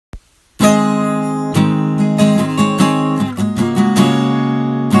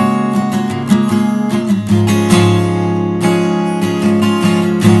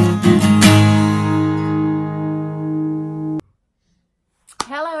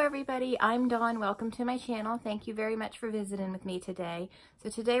everybody, I'm Dawn. Welcome to my channel. Thank you very much for visiting with me today.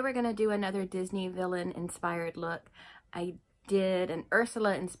 So today we're going to do another Disney villain inspired look. I did an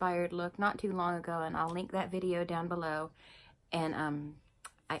Ursula inspired look not too long ago, and I'll link that video down below. And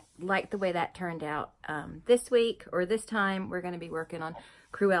I like the way that turned out. This week, or this time, we're going to be working on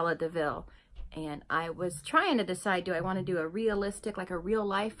Cruella de Vil. And I was trying to decide, do I want to do a realistic, like a real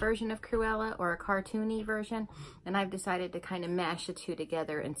life version of Cruella or a cartoony version? And I've decided to kind of mash the two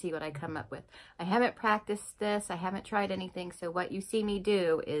together and see what I come up with. I haven't practiced this. I haven't tried anything. So what you see me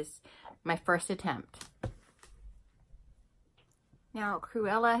do is my first attempt. Now,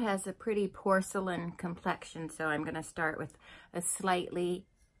 Cruella has a pretty porcelain complexion, so I'm going to start with a slightly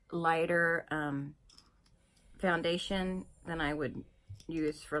lighter foundation than I would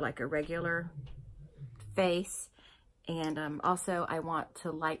use for like a regular face. And also I want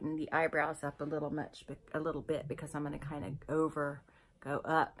to lighten the eyebrows up a little bit because I'm going to kind of go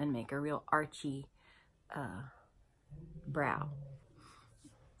up and make a real archy brow.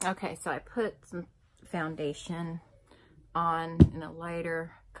 Okay, so I put some foundation on in a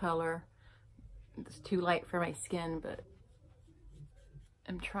lighter color. It's too light for my skin, but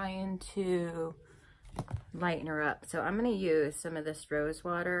I'm trying to lighten her up. So I'm going to use some of this rose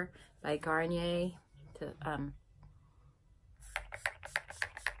water by Garnier to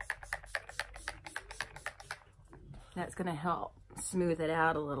that's going to help smooth it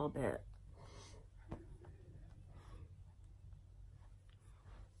out a little bit.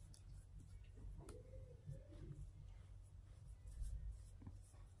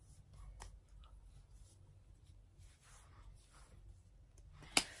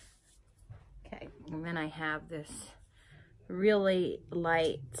 And then I have this really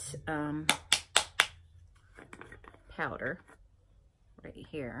light powder right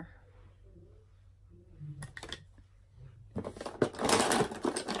here.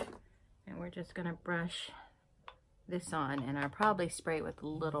 And we're just going to brush this on, and I'll probably spray with a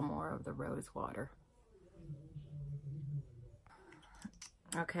little more of the rose water.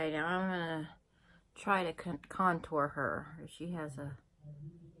 Okay, now I'm going to try to contour her. She has a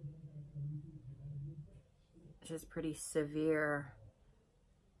just pretty severe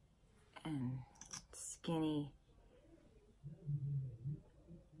and skinny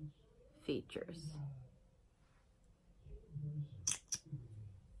features.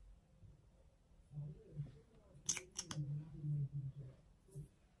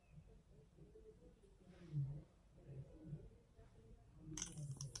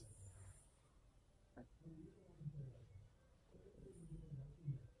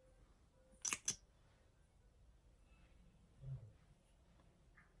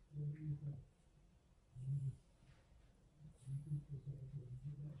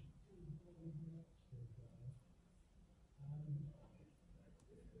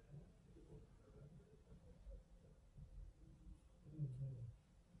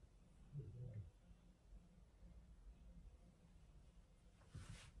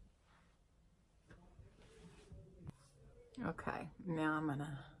 Okay, now I'm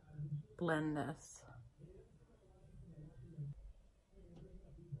gonna blend this.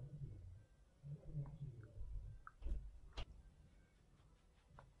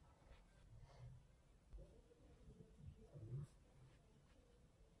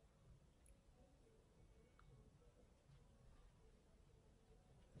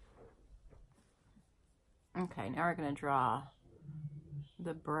 Okay, now we're going to draw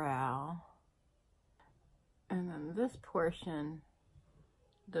the brow. And then this portion,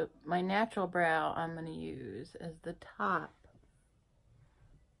 my natural brow, I'm going to use as the top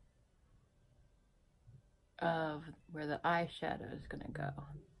of where the eyeshadow is going to go.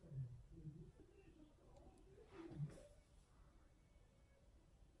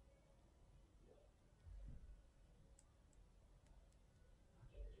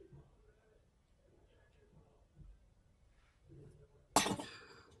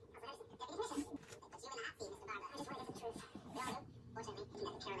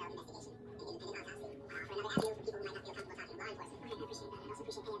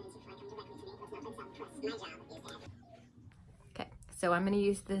 Okay, so I'm going to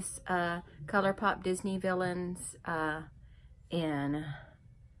use this ColourPop Disney Villains in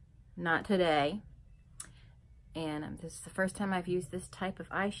Not Today. And this is the first time I've used this type of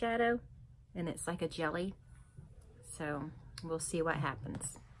eyeshadow, and it's like a jelly. So we'll see what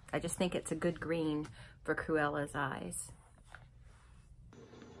happens. I just think it's a good green for Cruella's eyes.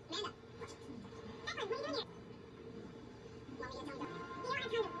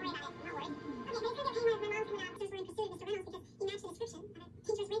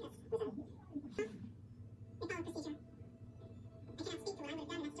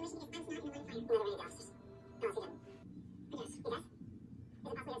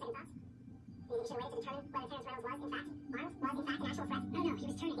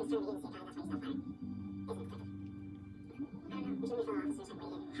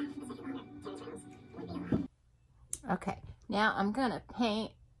 Okay, now I'm gonna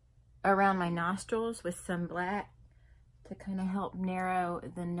paint around my nostrils with some black to kind of help narrow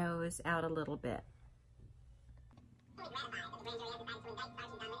the nose out a little bit.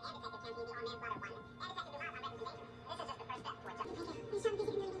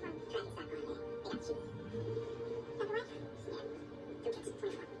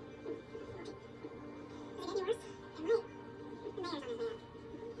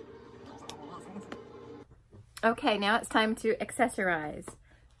 Okay, now it's time to accessorize.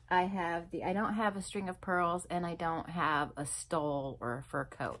 I don't have a string of pearls and I don't have a stole or a fur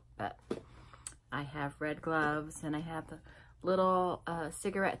coat, but I have red gloves and I have a little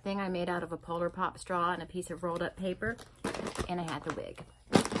cigarette thing I made out of a Polar Pop straw and a piece of rolled up paper, and I had the wig.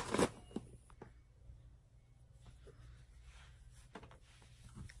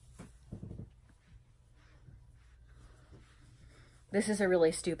 This is a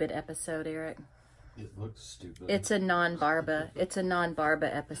really stupid episode, Eric. It looks stupid. It's a non-Barba. It's a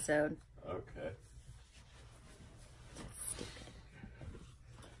non-Barba episode. Okay. Stupid.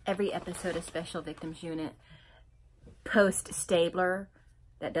 Every episode of Special Victims Unit post Stabler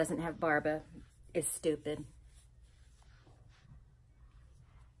that doesn't have Barba is stupid.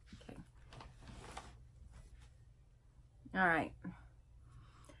 Okay. All right.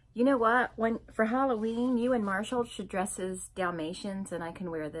 You know what? For Halloween, you and Marshall should dress as Dalmatians, and I can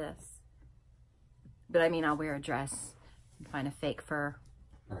wear this. But I mean, I'll wear a dress and find a fake fur.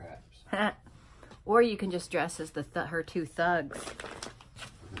 Perhaps. Or you can just dress as her two thugs.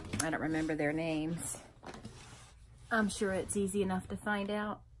 I don't remember their names. I'm sure it's easy enough to find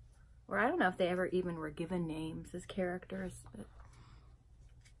out. Or I don't know if they ever even were given names as characters. But...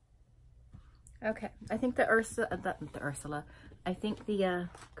 okay, I think the Ursula. I think the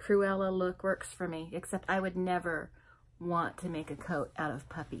Cruella look works for me. Except I would never want to make a coat out of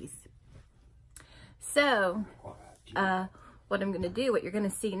puppies. So, what I'm going to do, what you're going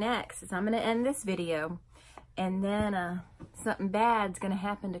to see next, is I'm going to end this video, and then something bad's going to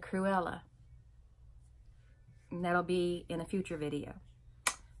happen to Cruella. And that'll be in a future video.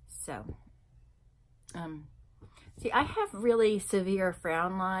 So, see, I have really severe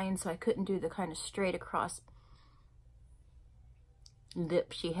frown lines, so I couldn't do the kind of straight across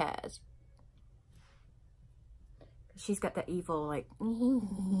lip she has. She's got that evil, like,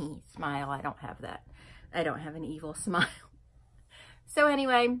 smile. I don't have that. I don't have an evil smile. So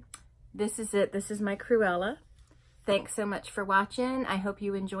anyway, this is it. This is my Cruella. Thanks so much for watching. I hope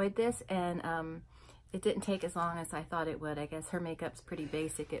you enjoyed this, and it didn't take as long as I thought it would. I guess her makeup's pretty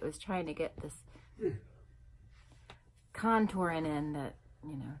basic. It was trying to get this contouring in that,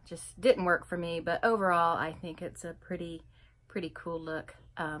 you know, just didn't work for me. But overall, I think it's a pretty cool look.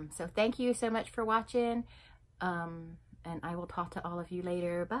 So thank you so much for watching. And I will talk to all of you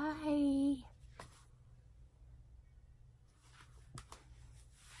later. Bye.